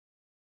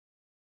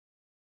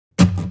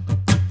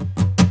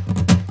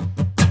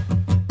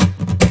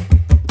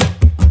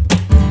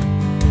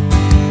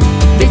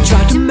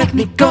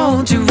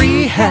go to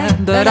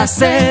rehab, but I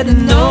said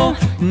no,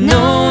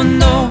 no,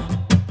 no.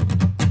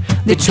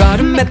 They try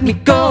to make me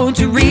go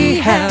to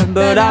rehab,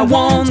 but I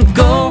won't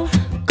go,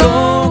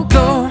 go,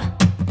 go.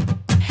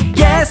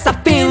 Yes, I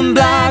feel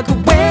black, but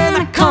when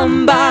I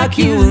come back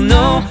you'll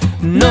know,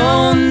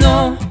 no,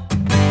 no.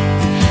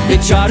 They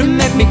try to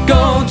make me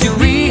go to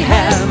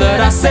rehab, but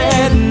I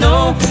said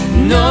no,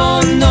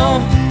 no, no.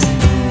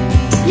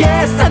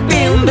 Yes, I've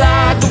been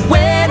black, but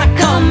when I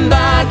come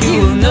back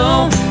you'll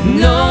know,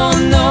 no,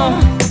 no.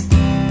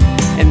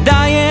 And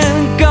I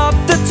ain't got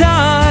the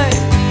time,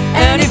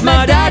 and if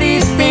my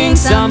daddy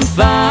thinks I'm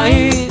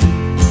fine,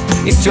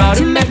 he's trying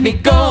to make me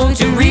go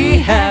to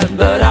rehab,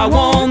 but I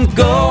won't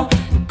go,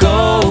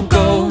 go,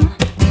 go.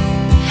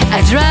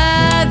 I'd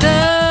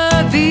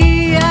rather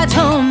be at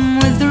home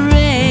with the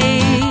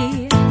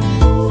rain.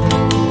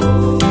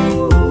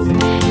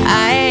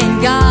 I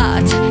ain't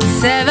got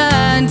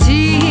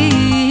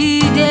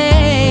 70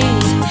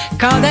 days,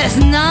 'cause there's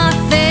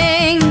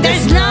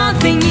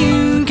nothing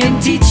you can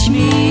teach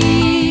me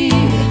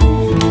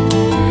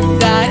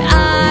that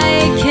I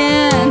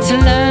can't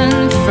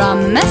learn from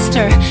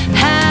Master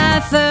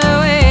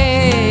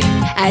Hathaway.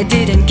 I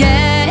didn't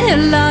get a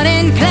lot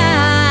in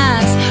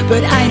class,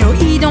 but I know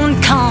he don't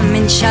come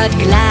in shot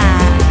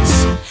glass.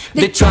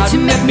 They tried to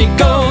make me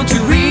go to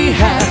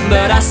rehab,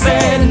 but I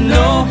said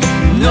no,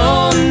 no,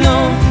 no.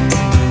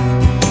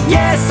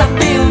 Yes, I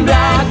feel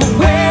black, but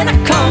when I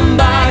come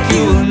back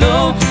you'll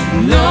know,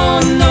 no,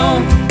 no.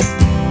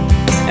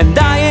 And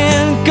I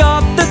ain't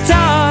got the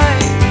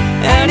time,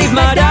 and if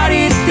my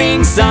daddy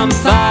thinks I'm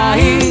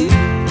fine,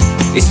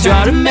 he's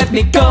trying to make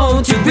me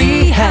go to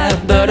rehab,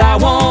 but I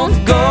won't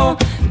go,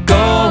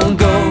 go,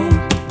 go.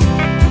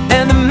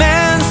 And the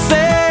man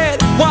said,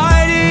 why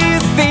do you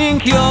think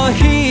you're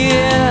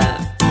here?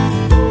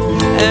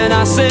 And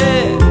I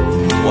said,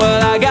 well,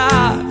 I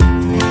got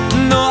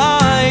no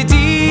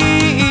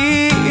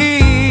idea,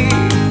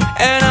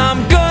 and I'm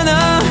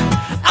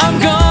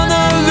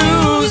gonna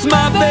lose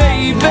my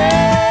baby.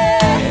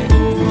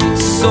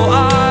 So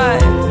I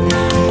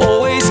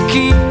always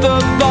keep a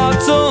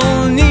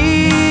bottle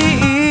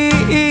near,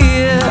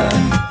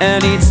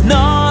 and it's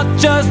not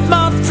just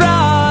my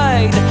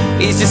pride,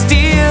 it's just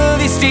still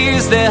these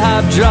tears that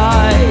have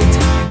dried.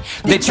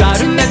 They tried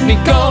to make me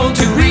go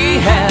to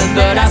rehab,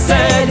 but I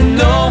said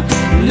no,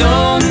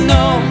 no,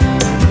 no.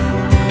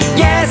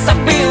 Yes, I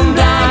feel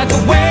black,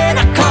 but when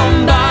I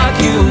come back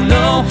you'll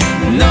know,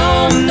 no,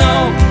 no.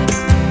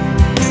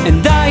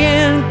 And I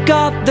ain't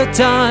got the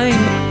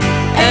time,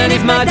 and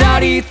if my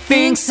daddy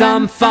thinks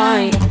I'm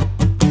fine,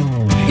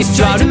 he's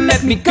trying to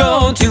make me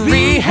go to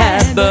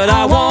rehab, but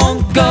I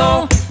won't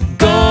go,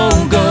 go,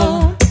 go.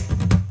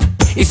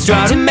 He's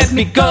trying to make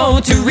me go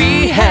to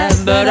rehab,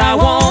 but I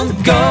won't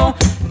go,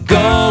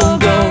 go,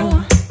 go.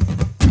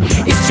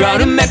 He's trying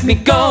to make me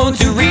go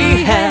to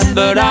rehab,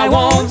 but I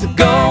won't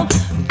go,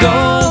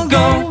 go,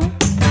 go.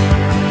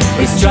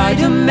 He's trying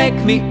to make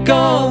me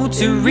go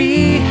to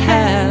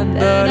rehab,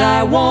 but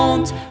I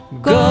won't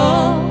go,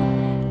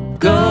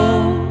 go,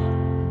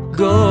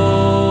 go.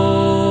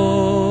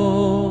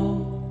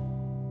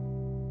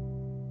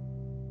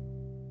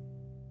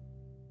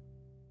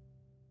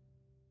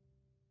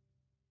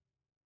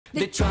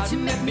 They tried to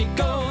make me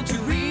go to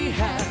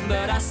rehab,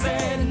 but I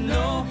said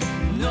no,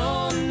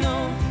 no, no.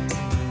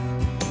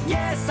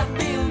 Yes, I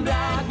feel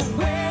black, but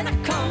when I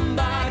come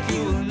back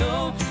you'll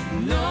know,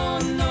 no,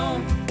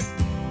 no.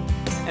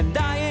 And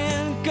I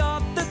ain't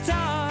got the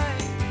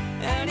time,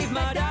 and if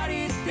my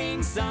daddy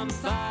thinks I'm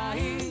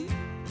fine,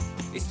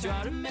 he's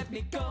trying to make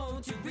me go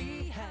to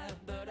rehab.